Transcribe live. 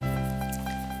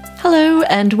Hello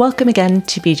and welcome again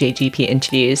to BJGP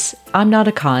Interviews. I'm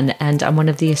Nada Khan and I'm one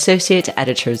of the associate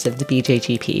editors of the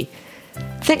BJGP.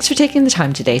 Thanks for taking the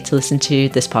time today to listen to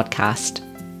this podcast.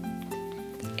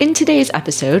 In today's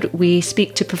episode, we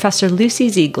speak to Professor Lucy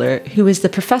Ziegler, who is the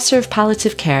Professor of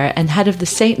Palliative Care and head of the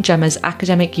St. Gemma's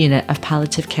Academic Unit of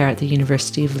Palliative Care at the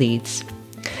University of Leeds.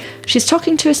 She's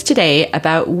talking to us today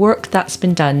about work that's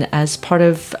been done as part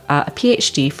of a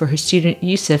PhD for her student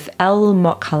Yusuf El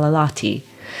Mokhalalati.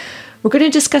 We're going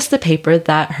to discuss the paper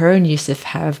that her and Yusuf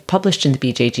have published in the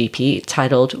BJGP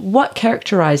titled What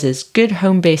Characterises Good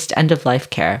Home-Based End-of-Life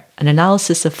Care? An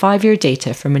Analysis of 5-Year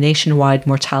Data from a Nationwide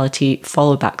Mortality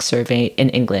Follow-Back Survey in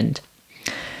England.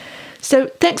 So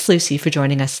thanks, Lucy, for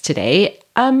joining us today.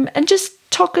 And just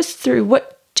talk us through,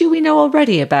 what do we know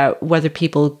already about whether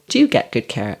people do get good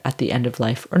care at the end of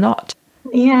life or not?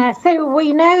 Yeah, so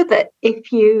we know that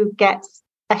if you get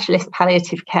specialist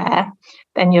palliative care,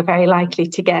 then you're very likely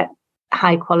to get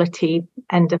high quality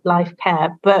end of life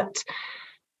care. But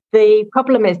the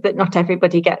problem is that not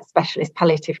everybody gets specialist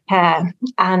palliative care.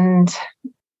 And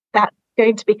that's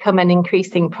going to become an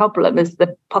increasing problem as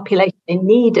the population in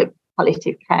need of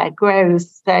palliative care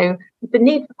grows. So the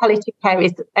need for palliative care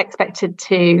is expected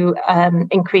to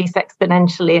increase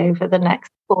exponentially over the next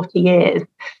 40 years.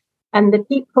 And the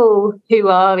people who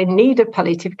are in need of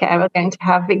palliative care are going to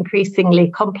have increasingly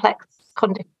complex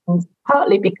conditions,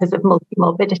 partly because of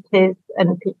multimorbidities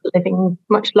and people living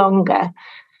much longer.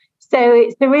 So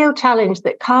it's a real challenge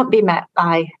that can't be met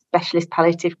by specialist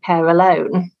palliative care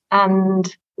alone.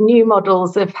 And new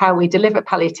models of how we deliver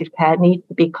palliative care need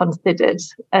to be considered.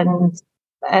 And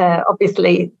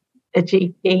obviously, a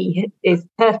GP is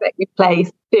perfectly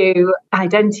placed to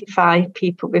identify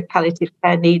people with palliative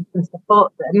care needs and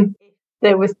support them if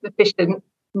there was sufficient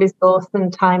resource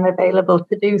and time available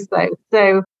to do so.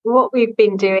 So what we've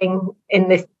been doing in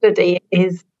this study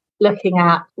is looking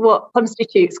at what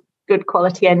constitutes good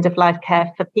quality end-of-life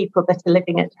care for people that are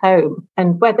living at home,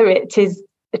 and whether it is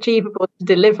achievable to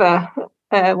deliver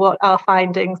what our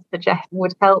findings suggest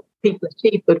would help people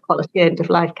achieve good quality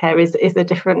end-of-life care is a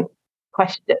different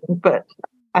question. But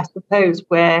I suppose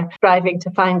we're striving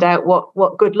to find out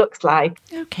what good looks like.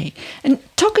 Okay. And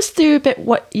talk us through a bit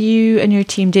what you and your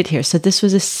team did here. So this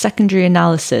was a secondary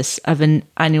analysis of an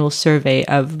annual survey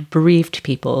of bereaved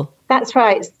people. That's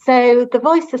right. So the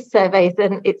Voices survey,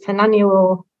 it's an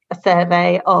annual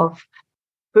survey of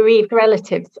bereaved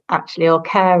relatives, actually, or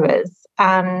carers.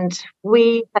 And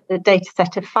we had a data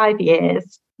set of 5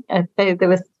 years. So there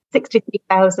was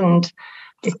 63,000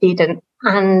 decedents,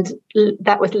 and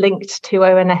that was linked to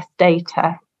ONS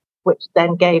data, which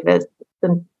then gave us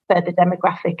some further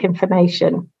demographic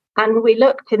information. And we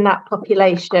looked in that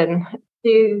population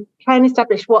to try and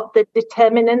establish what the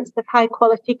determinants of high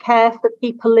quality care for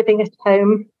people living at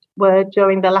home were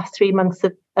during the last 3 months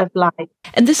of life.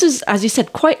 And this is, as you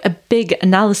said, quite a big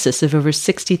analysis of over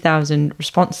 60,000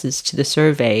 responses to the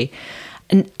survey.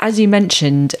 And as you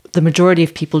mentioned, the majority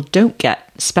of people don't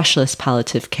get specialist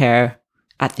palliative care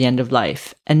at the end of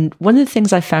life. And one of the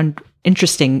things I found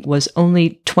interesting was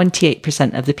only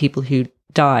 28% of the people who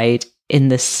died in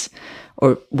this,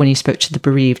 or when you spoke to the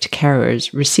bereaved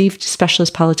carers, received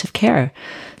specialist palliative care.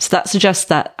 So that suggests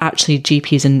that actually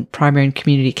GPs in primary and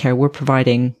community care were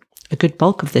providing a good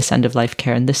bulk of this end-of-life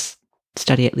care in this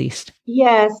study, at least.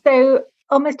 Yeah, so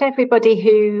almost everybody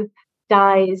who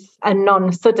dies a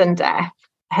non-sudden death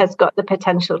has got the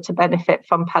potential to benefit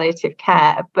from palliative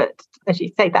care. But as you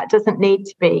say, that doesn't need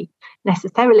to be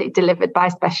necessarily delivered by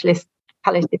specialist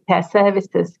palliative care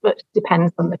services, but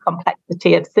depends on the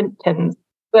complexity of symptoms.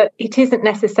 But it isn't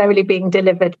necessarily being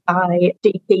delivered by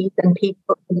GPs and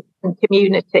people and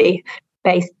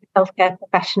community-based healthcare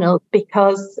professionals,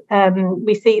 because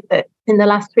we see that in the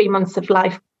last 3 months of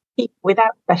life, people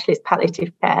without specialist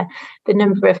palliative care, the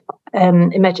number of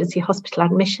emergency hospital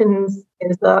admissions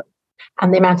goes up,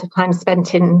 and the amount of time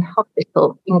spent in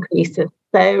hospital increases.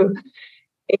 So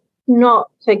it's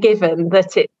not a given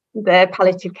that their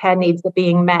palliative care needs are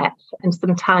being met, and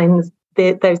sometimes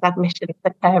those admissions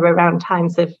occur around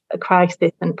times of a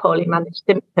crisis and poorly managed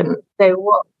symptoms. So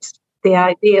what the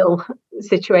ideal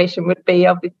situation would be,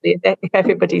 obviously, if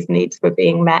everybody's needs were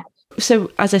being met.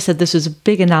 So, as I said, this was a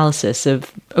big analysis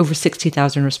of over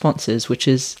 60,000 responses, which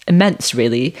is immense,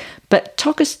 really. But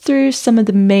talk us through some of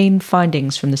the main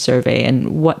findings from the survey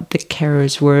and what the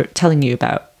carers were telling you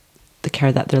about the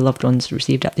care that their loved ones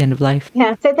received at the end of life.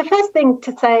 Yeah, so the first thing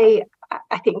to say,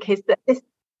 I think, is that this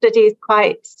study is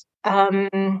quite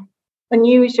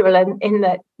unusual in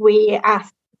that we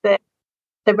asked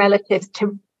the relatives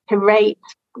to rate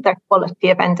the quality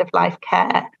of end-of-life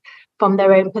care from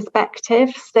their own perspective.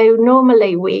 So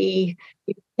normally we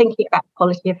thinking about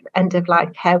quality of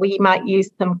end-of-life care, we might use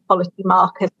some quality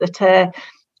markers that are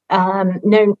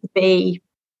known to be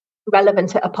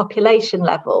relevant at a population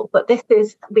level. But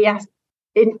we asked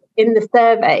in the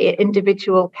survey,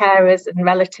 individual carers and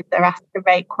relatives are asked to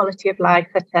rate quality of life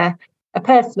at a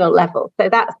personal level. So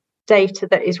that's data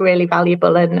that is really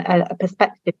valuable and a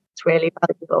perspective that's really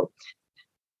valuable.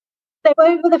 So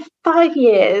over the 5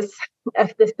 years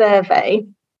of the survey,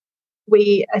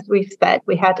 as we've said,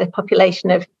 we had a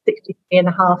population of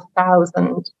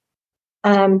 63,500.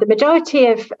 The majority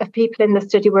of people in the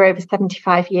study were over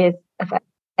 75 years of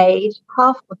age,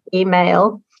 half were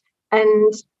female,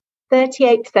 and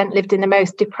 38% lived in the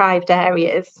most deprived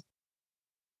areas.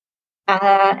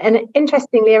 And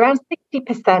interestingly, around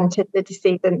 60% of the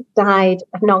decedents died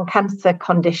of non-cancer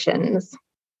conditions,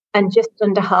 and just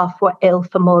under half were ill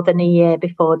for more than a year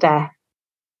before death.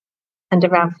 And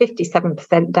around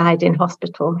 57% died in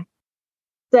hospital.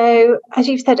 So, as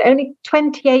you've said, only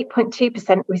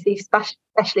 28.2% received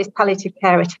specialist palliative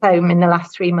care at home in the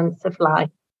last 3 months of life.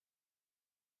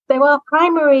 So our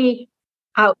primary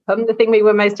outcome, the thing we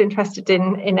were most interested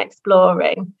in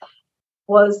exploring,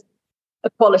 was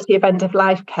the quality of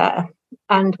end-of-life care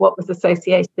and what was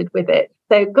associated with it.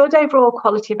 So good overall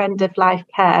quality of end-of-life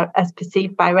care, as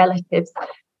perceived by relatives,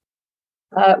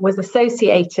 was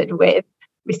associated with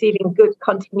receiving good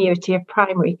continuity of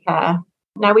primary care.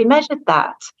 Now, we measured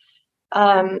that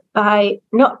by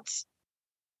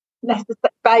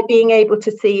being able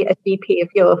to see a GP of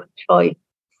your choice.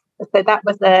 So that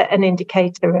was an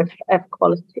indicator of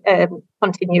quality,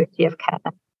 continuity of care.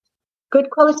 Good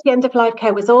quality end-of-life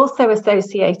care was also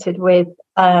associated with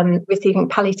receiving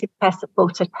palliative care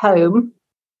support at home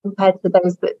compared to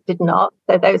those that did not.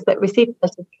 So those that received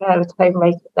palliative care at home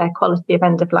rated their quality of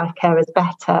end-of-life care as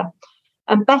better.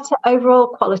 And better overall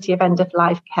quality of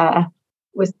end-of-life care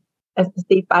was, as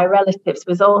perceived by relatives,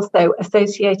 was also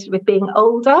associated with being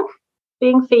older,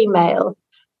 being female,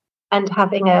 and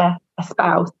having a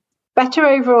spouse. Better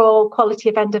overall quality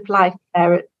of end-of-life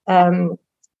care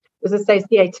was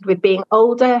associated with being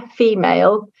older,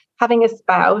 female, having a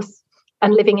spouse,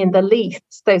 and living in the least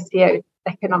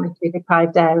socioeconomically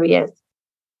deprived areas.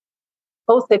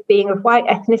 Also being of white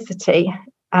ethnicity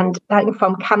and dying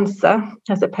from cancer,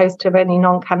 as opposed to any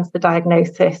non-cancer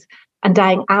diagnosis, and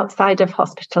dying outside of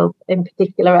hospital, in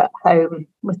particular at home,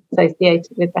 was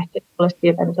associated with better quality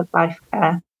of end-of-life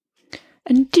care.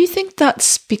 And do you think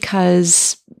that's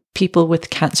because people with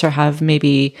cancer have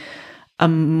maybe a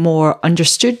more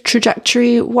understood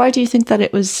trajectory? Why do you think that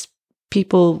it was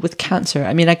people with cancer?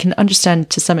 I mean, I can understand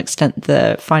to some extent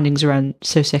the findings around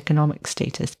socioeconomic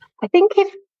status. I think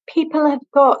if people have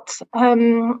got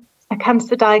a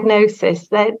cancer diagnosis,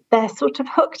 they're sort of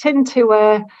hooked into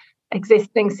a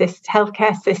existing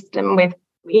healthcare system with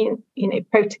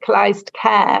protocolized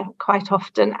care quite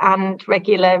often, and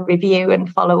regular review and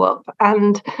follow-up,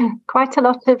 and quite a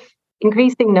lot of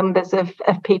increasing numbers of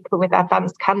people with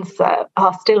advanced cancer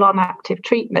are still on active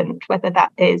treatment, whether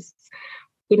that is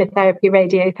chemotherapy,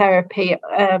 radiotherapy,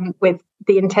 with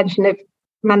the intention of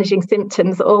managing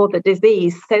symptoms or the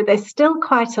disease. So there's still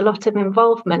quite a lot of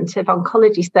involvement of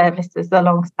oncology services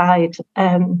alongside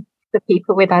the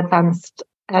people with advanced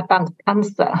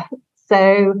cancer.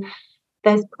 So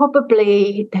they're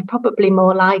probably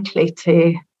more likely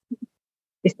to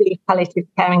receive palliative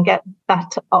care and get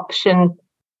that option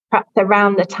perhaps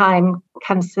around the time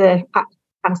cancer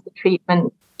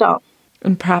treatment stops.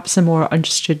 And perhaps a more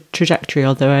understood trajectory,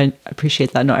 although I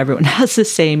appreciate that not everyone has the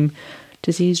same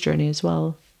disease journey as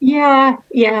well. Yeah,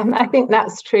 I think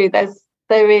that's true.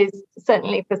 There is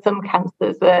certainly for some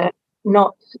cancers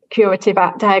not curative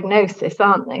at diagnosis,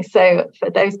 aren't they? So for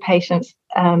those patients,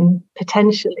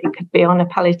 potentially could be on a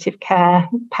palliative care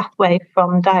pathway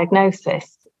from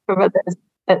diagnosis. For others,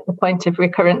 at the point of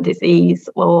recurrent disease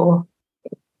or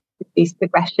disease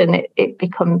progression, it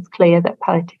becomes clear that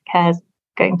palliative care is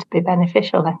going to be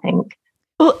beneficial, I think.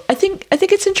 Well, I think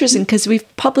it's interesting because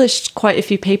we've published quite a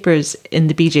few papers in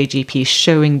the BJGP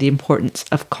showing the importance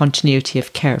of continuity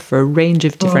of care for a range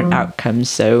of different outcomes.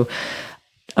 So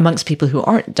amongst people who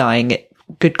aren't dying,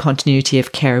 good continuity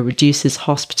of care reduces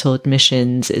hospital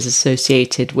admissions, is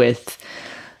associated with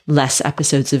less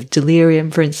episodes of delirium,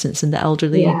 for instance, in the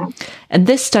elderly. Yeah. And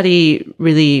this study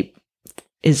really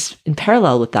is in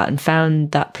parallel with that and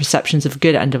found that perceptions of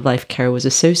good end-of-life care was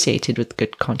associated with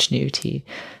good continuity.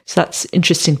 So that's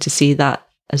interesting to see that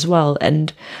as well.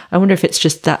 And I wonder if it's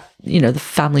just that, the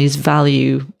families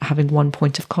value having one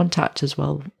point of contact as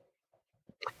well.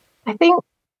 I think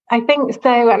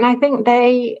so. And I think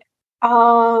they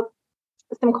are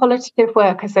some qualitative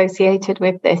work associated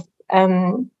with this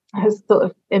has sort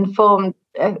of informed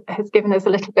has given us a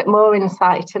little bit more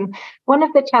insight. And one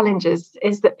of the challenges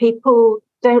is that people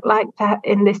don't like to,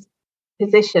 in this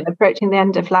position, approaching the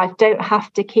end of life, don't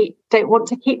want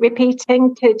to keep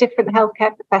repeating to different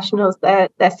healthcare professionals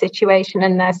their situation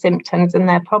and their symptoms and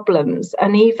their problems,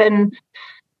 and even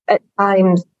at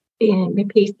times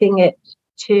repeating it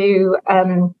to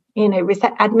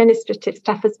administrative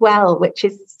staff as well, which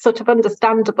is sort of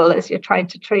understandable as you're trying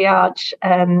to triage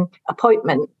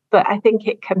appointments. But I think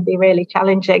it can be really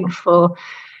challenging for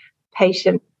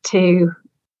patients to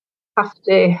have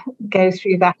to go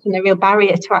through that, and a real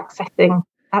barrier to accessing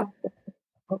that.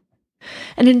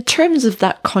 And in terms of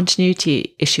that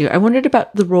continuity issue, I wondered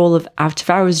about the role of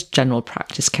out-of-hours general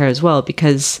practice care as well,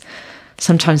 because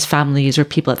sometimes families or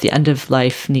people at the end of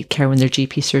life need care when their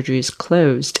GP surgery is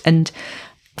closed. And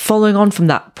following on from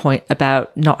that point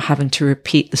about not having to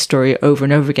repeat the story over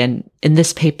and over again, in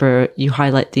this paper, you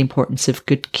highlight the importance of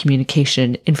good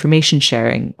communication, information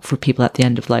sharing for people at the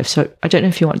end of life. So I don't know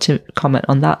if you want to comment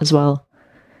on that as well.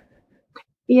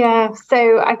 Yeah,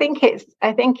 so I think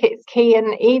it's key,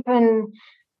 and even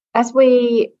as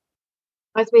we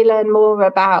learn more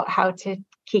about how to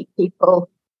keep people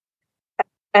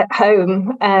at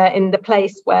home in the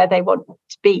place where they want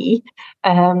to be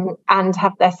and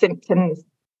have their symptoms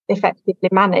effectively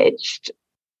managed,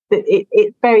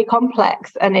 it's very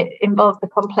complex, and it involves a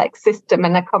complex system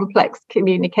and a complex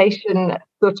communication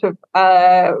sort of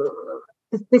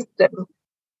system.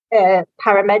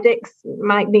 Paramedics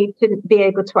might need to be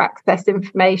able to access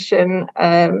information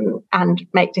and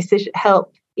make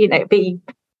help, be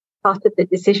part of the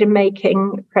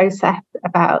decision-making process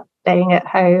about staying at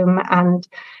home, and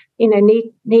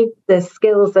need the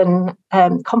skills and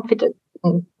confidence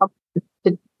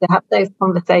to have those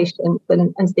conversations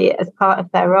and see it as part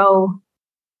of their role.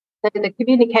 So the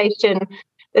communication,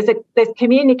 there's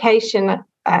communication,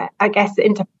 I guess,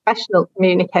 interprofessional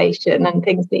communication, and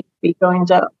things need to be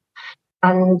joined up.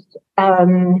 And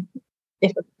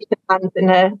if a patient lands in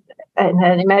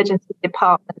an emergency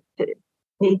department, it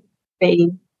needs to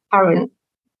be apparent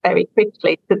very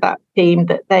quickly to that team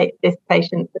that this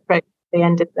patient's approaching the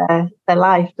end of their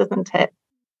life, doesn't it?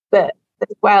 But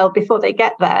as well, before they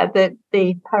get there,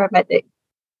 the paramedics,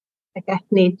 I guess,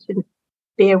 need to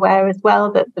be aware as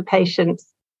well that the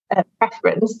patient's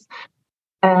preference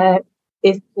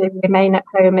is to remain at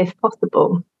home if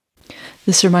possible.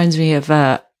 This reminds me of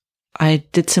I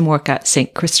did some work at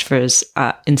St. Christopher's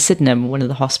in Sydenham, one of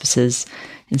the hospices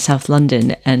in South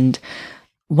London, and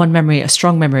a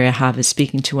strong memory I have is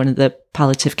speaking to one of the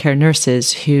palliative care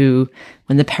nurses who,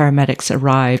 when the paramedics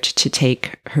arrived to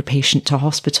take her patient to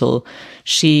hospital,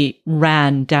 she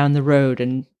ran down the road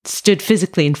and stood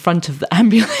physically in front of the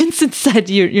ambulance and said,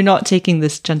 you're not taking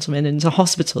this gentleman into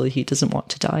hospital. He doesn't want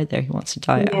to die there. He wants to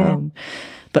die at home.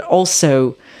 But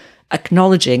also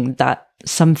acknowledging that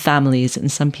some families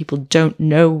and some people don't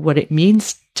know what it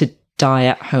means to die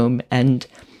at home. And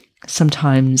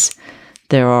sometimes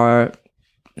there are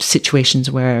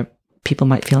situations where people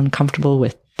might feel uncomfortable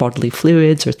with bodily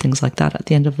fluids or things like that at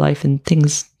the end of life, and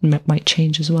things might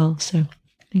change as well. So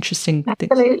interesting.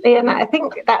 Absolutely. And I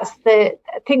think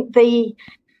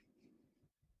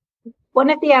one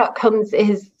of the outcomes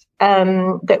is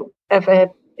that of an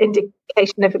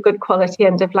indication of a good quality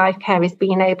end of life care is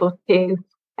being able to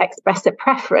express a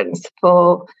preference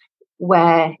for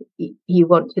where you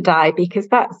want to die, because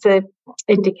that's an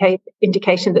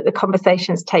indication that the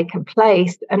conversation's taken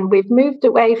place, and we've moved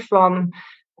away from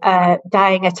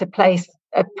dying at a place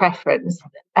of preference,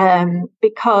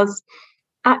 because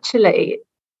actually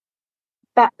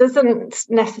that doesn't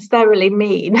necessarily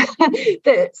mean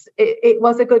that it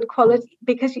was a good quality,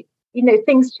 because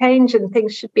things change and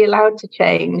things should be allowed to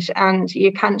change, and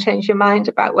you can change your mind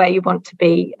about where you want to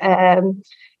be, and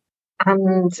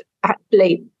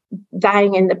actually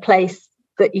dying in the place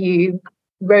that you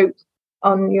wrote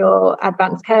on your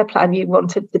advanced care plan you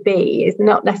wanted to be is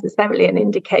not necessarily an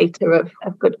indicator of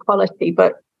good quality,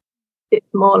 but it's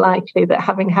more likely that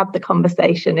having had the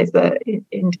conversation is an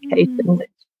indication that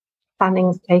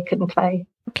planning's taken place.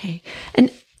 Okay.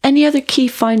 And any other key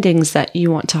findings that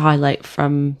you want to highlight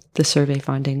from the survey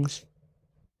findings?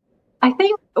 I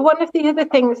think one of the other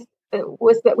things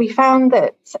was that we found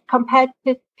that compared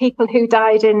to people who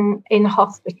died in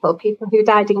hospital, people who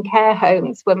died in care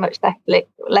homes were much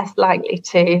less likely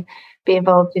to be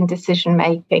involved in decision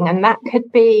making, and that could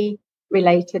be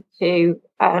related to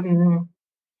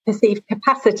perceived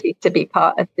capacity to be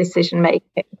part of decision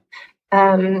making.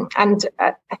 And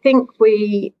I think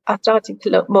we are starting to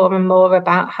look more and more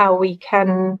about how we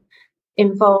can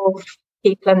involve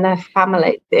people and their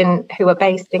families who are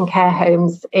based in care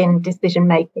homes in decision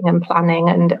making and planning,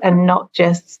 and not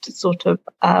just sort of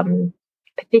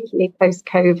particularly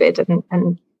post-COVID,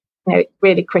 and it's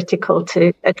really critical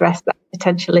to address that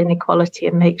potential inequality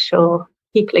and make sure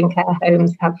people in care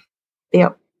homes have the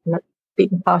option of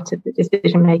being part of the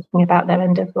decision making about their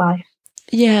end of life.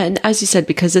 Yeah, and as you said,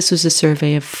 because this was a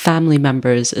survey of family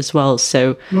members as well,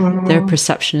 so their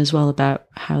perception as well about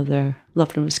how their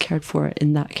loved one was cared for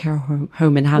in that care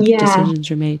home and how the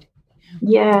decisions are made.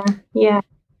 Yeah.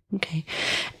 Okay.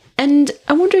 And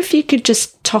I wonder if you could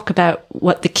just talk about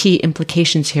what the key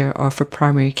implications here are for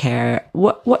primary care.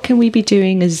 What can we be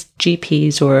doing as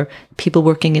GPs or people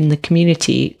working in the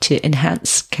community to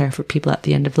enhance care for people at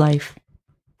the end of life?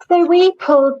 So we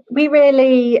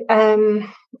really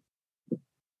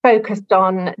focused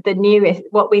on the newest,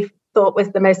 what we thought was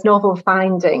the most novel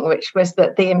finding, which was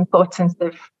that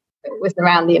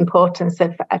around the importance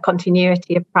of a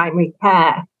continuity of primary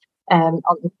care on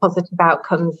the positive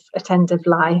outcomes at end of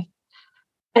life,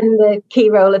 and the key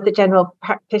role of the general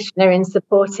practitioner in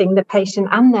supporting the patient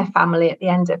and their family at the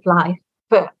end of life.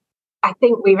 But I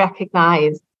think we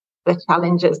recognise the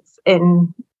challenges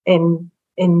in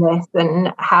this,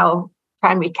 and how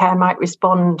primary care might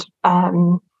respond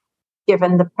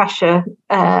given the pressure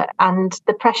and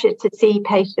the pressure to see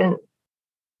patients.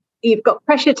 You've got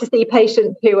pressure to see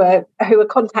patients who are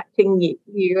contacting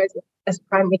you as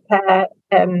primary care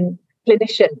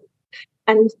clinicians,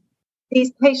 and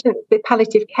these patients with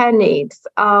palliative care needs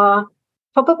are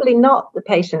probably not the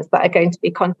patients that are going to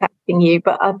be contacting you,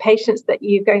 but are patients that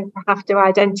you're going to have to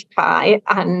identify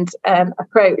and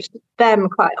approach them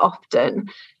quite often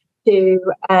to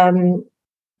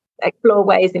explore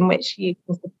ways in which you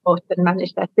can support and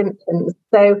manage their symptoms.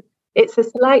 So it's a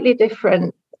slightly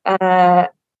different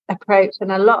approach,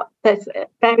 and there's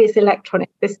various electronic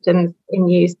systems in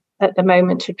use at the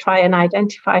moment to try and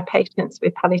identify patients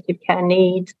with palliative care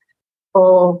needs,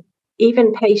 or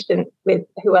even patients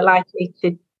who are likely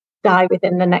to die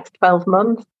within the next 12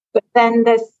 months. But then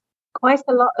there's quite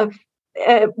a lot of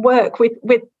work with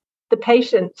the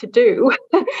patient to do.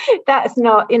 That's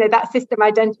not, that system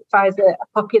identifies a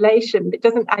population, but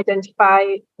doesn't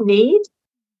identify need.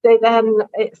 So then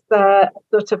it's a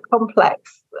sort of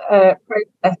complex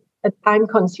process, a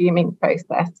time-consuming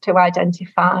process to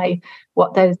identify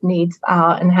what those needs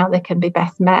are and how they can be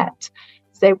best met.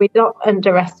 So we're not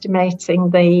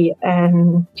underestimating the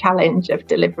challenge of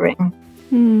delivering.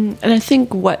 And I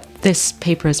think what this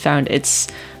paper has found, it's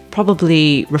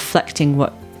probably reflecting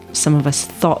what some of us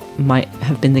thought might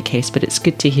have been the case, but it's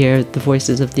good to hear the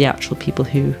voices of the actual people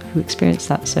who experienced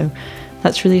that. So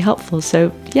that's really helpful.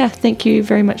 So yeah, thank you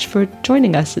very much for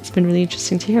joining us. It's been really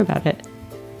interesting to hear about it.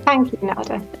 Thank you,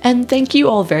 Nada. And thank you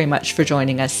all very much for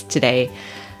joining us today.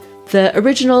 The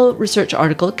original research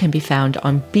article can be found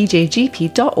on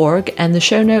bjgp.org, and the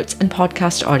show notes and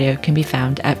podcast audio can be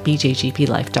found at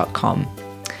bjgplife.com.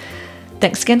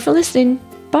 Thanks again for listening.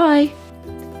 Bye.